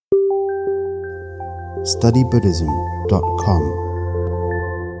studybuddhism.com.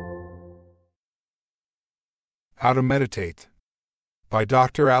 How to Meditate by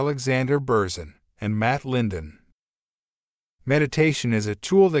Dr. Alexander Berzin and Matt Linden. Meditation is a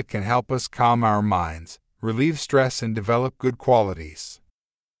tool that can help us calm our minds, relieve stress, and develop good qualities.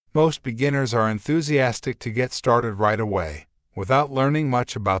 Most beginners are enthusiastic to get started right away, without learning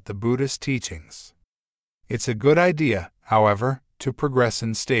much about the Buddhist teachings. It's a good idea, however, to progress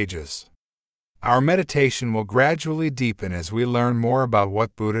in stages. Our meditation will gradually deepen as we learn more about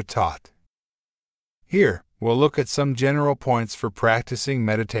what Buddha taught. Here, we'll look at some general points for practicing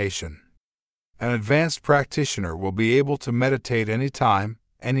meditation. An advanced practitioner will be able to meditate anytime,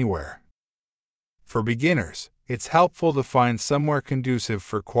 anywhere. For beginners, it's helpful to find somewhere conducive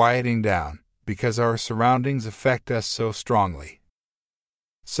for quieting down, because our surroundings affect us so strongly.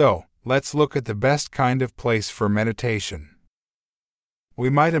 So, let's look at the best kind of place for meditation. We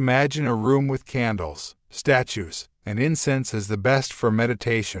might imagine a room with candles, statues, and incense as the best for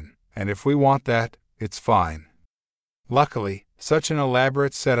meditation, and if we want that, it's fine. Luckily, such an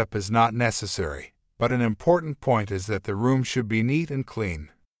elaborate setup is not necessary, but an important point is that the room should be neat and clean.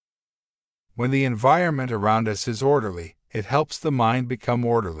 When the environment around us is orderly, it helps the mind become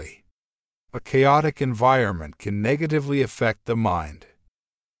orderly. A chaotic environment can negatively affect the mind.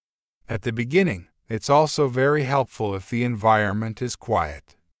 At the beginning, it's also very helpful if the environment is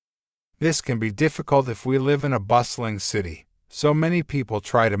quiet. This can be difficult if we live in a bustling city, so many people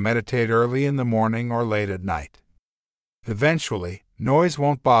try to meditate early in the morning or late at night. Eventually, noise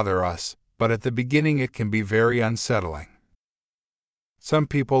won't bother us, but at the beginning it can be very unsettling. Some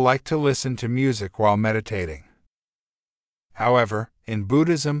people like to listen to music while meditating. However, in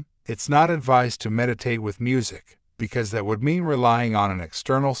Buddhism, it's not advised to meditate with music, because that would mean relying on an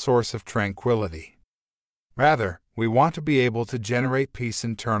external source of tranquility. Rather, we want to be able to generate peace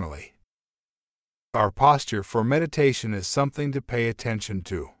internally. Our posture for meditation is something to pay attention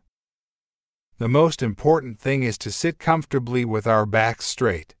to. The most important thing is to sit comfortably with our backs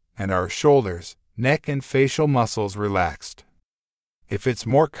straight, and our shoulders, neck, and facial muscles relaxed. If it's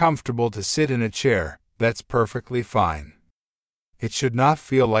more comfortable to sit in a chair, that's perfectly fine. It should not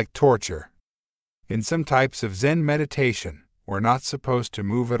feel like torture. In some types of Zen meditation, we're not supposed to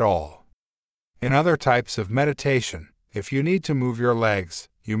move at all. In other types of meditation, if you need to move your legs,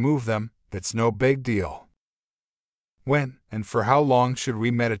 you move them, it's no big deal. When and for how long should we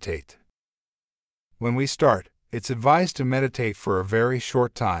meditate? When we start, it's advised to meditate for a very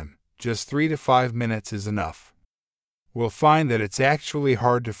short time, just 3 to 5 minutes is enough. We'll find that it's actually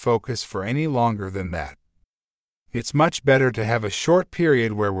hard to focus for any longer than that. It's much better to have a short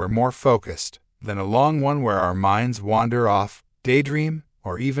period where we're more focused, than a long one where our minds wander off, daydream,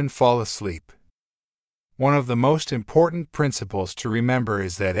 or even fall asleep. One of the most important principles to remember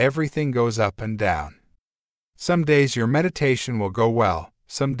is that everything goes up and down. Some days your meditation will go well,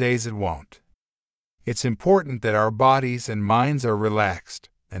 some days it won't. It's important that our bodies and minds are relaxed,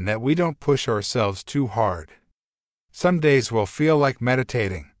 and that we don't push ourselves too hard. Some days we'll feel like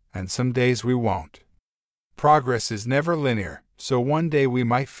meditating, and some days we won't. Progress is never linear, so one day we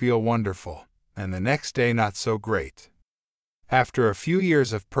might feel wonderful, and the next day not so great. After a few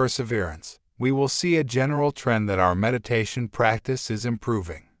years of perseverance, we will see a general trend that our meditation practice is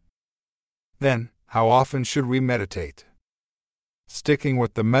improving. Then, how often should we meditate? Sticking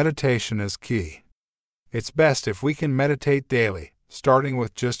with the meditation is key. It's best if we can meditate daily, starting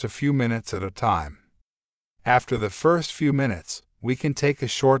with just a few minutes at a time. After the first few minutes, we can take a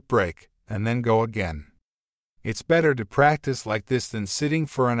short break, and then go again. It's better to practice like this than sitting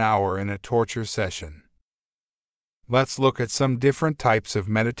for an hour in a torture session. Let's look at some different types of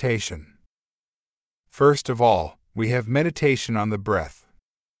meditation. First of all, we have meditation on the breath.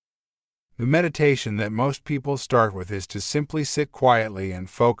 The meditation that most people start with is to simply sit quietly and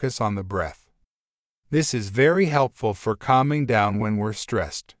focus on the breath. This is very helpful for calming down when we're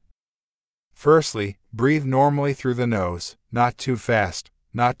stressed. Firstly, breathe normally through the nose, not too fast,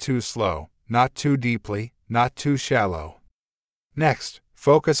 not too slow, not too deeply, not too shallow. Next,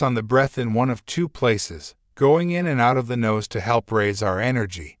 focus on the breath in one of two places, going in and out of the nose to help raise our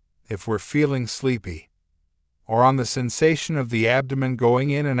energy, if we're feeling sleepy, or on the sensation of the abdomen going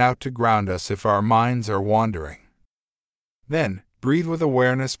in and out to ground us if our minds are wandering. Then, breathe with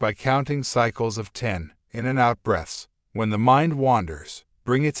awareness by counting cycles of 10 in and out breaths. When the mind wanders,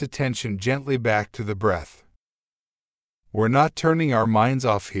 bring its attention gently back to the breath. We're not turning our minds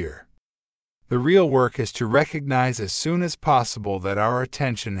off here. The real work is to recognize as soon as possible that our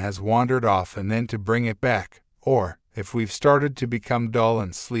attention has wandered off and then to bring it back, or, if we've started to become dull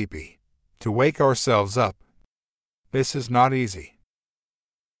and sleepy, to wake ourselves up. This is not easy.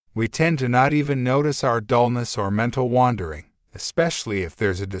 We tend to not even notice our dullness or mental wandering, especially if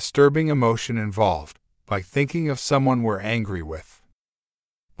there's a disturbing emotion involved, like thinking of someone we're angry with.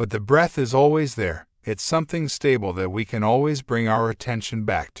 But the breath is always there. It's something stable that we can always bring our attention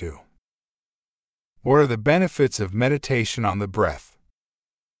back to. What are the benefits of meditation on the breath?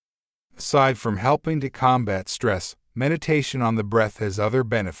 Aside from helping to combat stress, meditation on the breath has other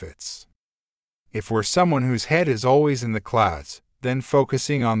benefits. If we're someone whose head is always in the clouds, then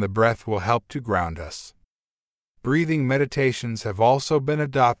focusing on the breath will help to ground us. Breathing meditations have also been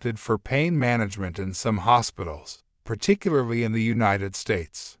adopted for pain management in some hospitals, particularly in the United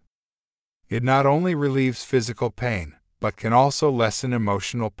States. It not only relieves physical pain, but can also lessen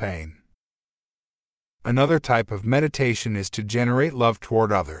emotional pain. Another type of meditation is to generate love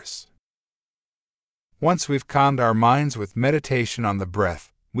toward others. Once we've calmed our minds with meditation on the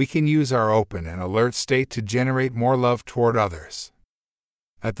breath, we can use our open and alert state to generate more love toward others.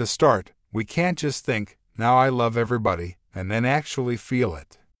 At the start, we can't just think, "Now I love everybody," and then actually feel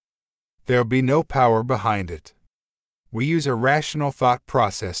it. There'll be no power behind it. We use a rational thought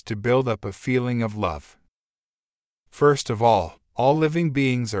process to build up a feeling of love. First of all living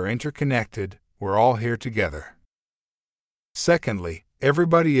beings are interconnected, we're all here together. Secondly,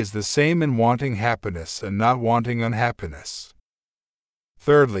 everybody is the same in wanting happiness and not wanting unhappiness.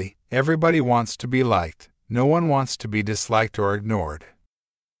 Thirdly, everybody wants to be liked, no one wants to be disliked or ignored.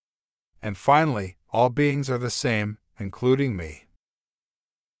 And finally, all beings are the same, including me.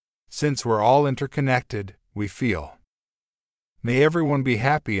 Since we're all interconnected, we feel. May everyone be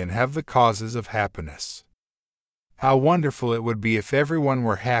happy and have the causes of happiness. How wonderful it would be if everyone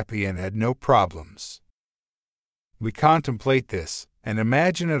were happy and had no problems. We contemplate this, and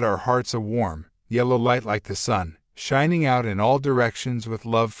imagine at our hearts a warm, yellow light like the sun, shining out in all directions with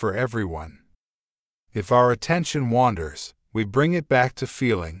love for everyone. If our attention wanders, we bring it back to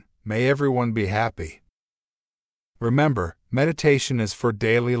feeling, "May everyone be happy." Remember, meditation is for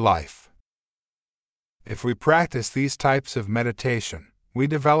daily life. If we practice these types of meditation, we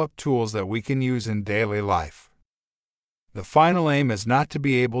develop tools that we can use in daily life. The final aim is not to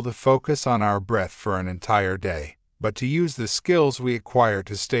be able to focus on our breath for an entire day, but to use the skills we acquire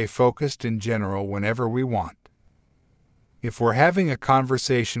to stay focused in general whenever we want. If we're having a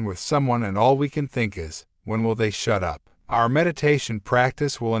conversation with someone and all we can think is, "When will they shut up?" our meditation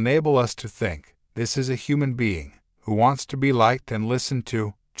practice will enable us to think, "This is a human being who wants to be liked and listened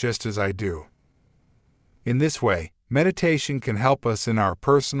to, just as I do." In this way, meditation can help us in our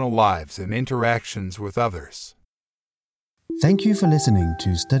personal lives and interactions with others. Thank you for listening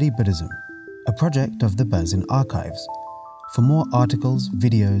to Study Buddhism, a project of the Burzin Archives. For more articles,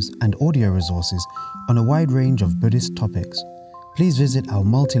 videos, and audio resources on a wide range of Buddhist topics, please visit our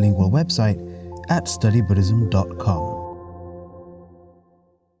multilingual website at studybuddhism.com.